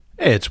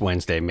Hey, it's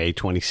Wednesday, May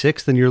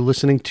 26th, and you're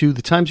listening to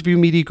the Times Review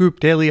Media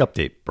Group Daily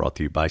Update, brought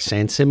to you by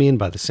San Simeon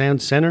by the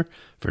Sound Center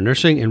for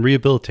Nursing and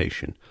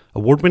Rehabilitation.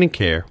 Award-winning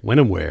care when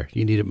and where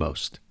you need it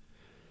most.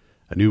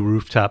 A new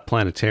rooftop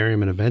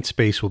planetarium and event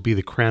space will be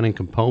the crowning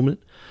component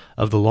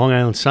of the Long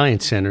Island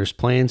Science Center's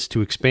plans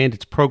to expand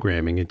its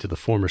programming into the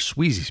former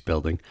Sweezy's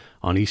building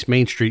on East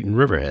Main Street in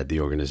Riverhead, the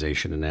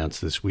organization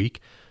announced this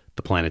week.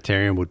 The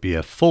planetarium would be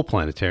a full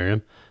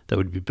planetarium that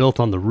would be built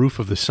on the roof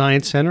of the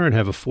Science Center and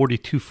have a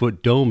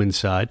 42-foot dome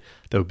inside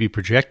that would be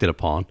projected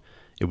upon.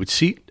 It would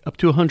seat up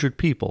to 100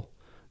 people.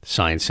 The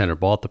Science Center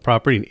bought the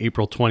property in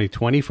April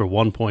 2020 for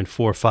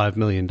 $1.45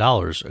 million,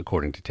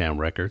 according to town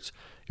records.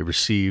 It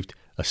received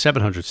a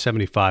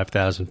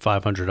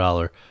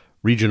 $775,500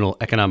 Regional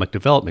Economic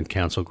Development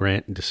Council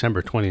grant in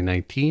December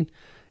 2019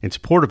 in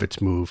support of its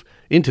move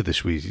into the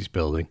Sweezy's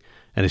building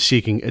and is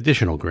seeking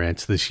additional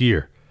grants this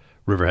year.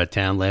 Riverhead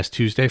Town last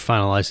Tuesday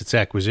finalized its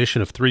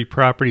acquisition of 3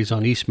 properties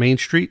on East Main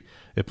Street.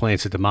 It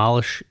plans to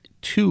demolish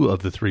 2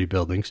 of the 3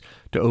 buildings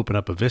to open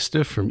up a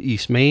vista from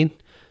East Main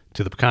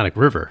to the Peconic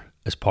River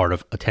as part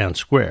of a town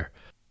square.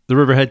 The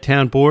Riverhead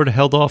Town Board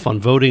held off on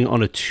voting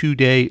on a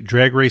 2-day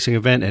drag racing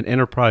event at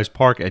Enterprise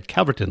Park at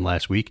Calverton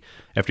last week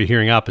after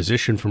hearing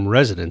opposition from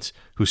residents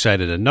who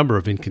cited a number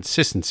of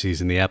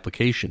inconsistencies in the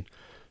application.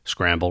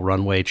 Scramble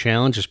Runway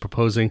Challenge is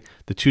proposing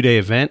the 2-day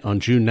event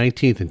on June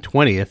 19th and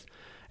 20th.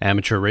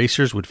 Amateur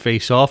racers would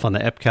face off on the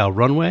EPCAL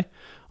runway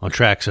on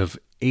tracks of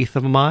eighth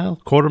of a mile,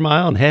 quarter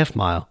mile, and half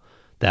mile.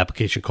 The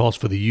application calls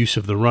for the use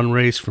of the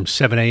runways from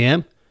 7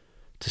 a.m.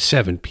 to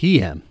 7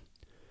 p.m.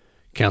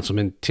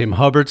 Councilman Tim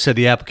Hubbard said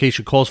the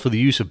application calls for the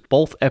use of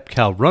both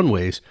EPCAL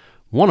runways,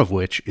 one of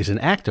which is an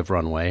active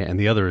runway and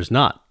the other is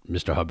not.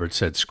 Mr. Hubbard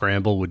said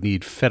Scramble would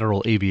need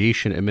Federal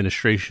Aviation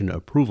Administration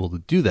approval to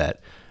do that,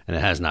 and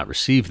it has not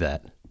received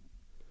that.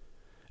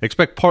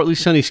 Expect partly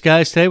sunny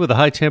skies today with a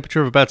high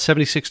temperature of about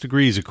 76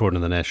 degrees, according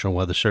to the National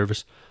Weather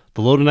Service.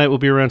 The low tonight will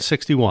be around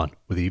 61,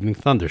 with evening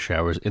thunder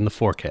showers in the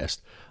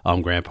forecast.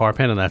 I'm Grant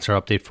Parpan, and that's our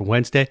update for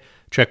Wednesday.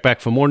 Check back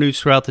for more news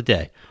throughout the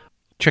day.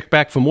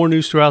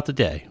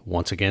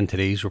 Once again,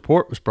 today's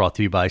report was brought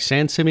to you by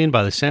San Simeon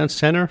by the Sound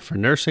Center for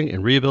Nursing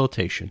and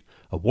Rehabilitation.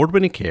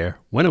 Award-winning care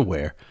when and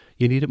where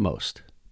you need it most.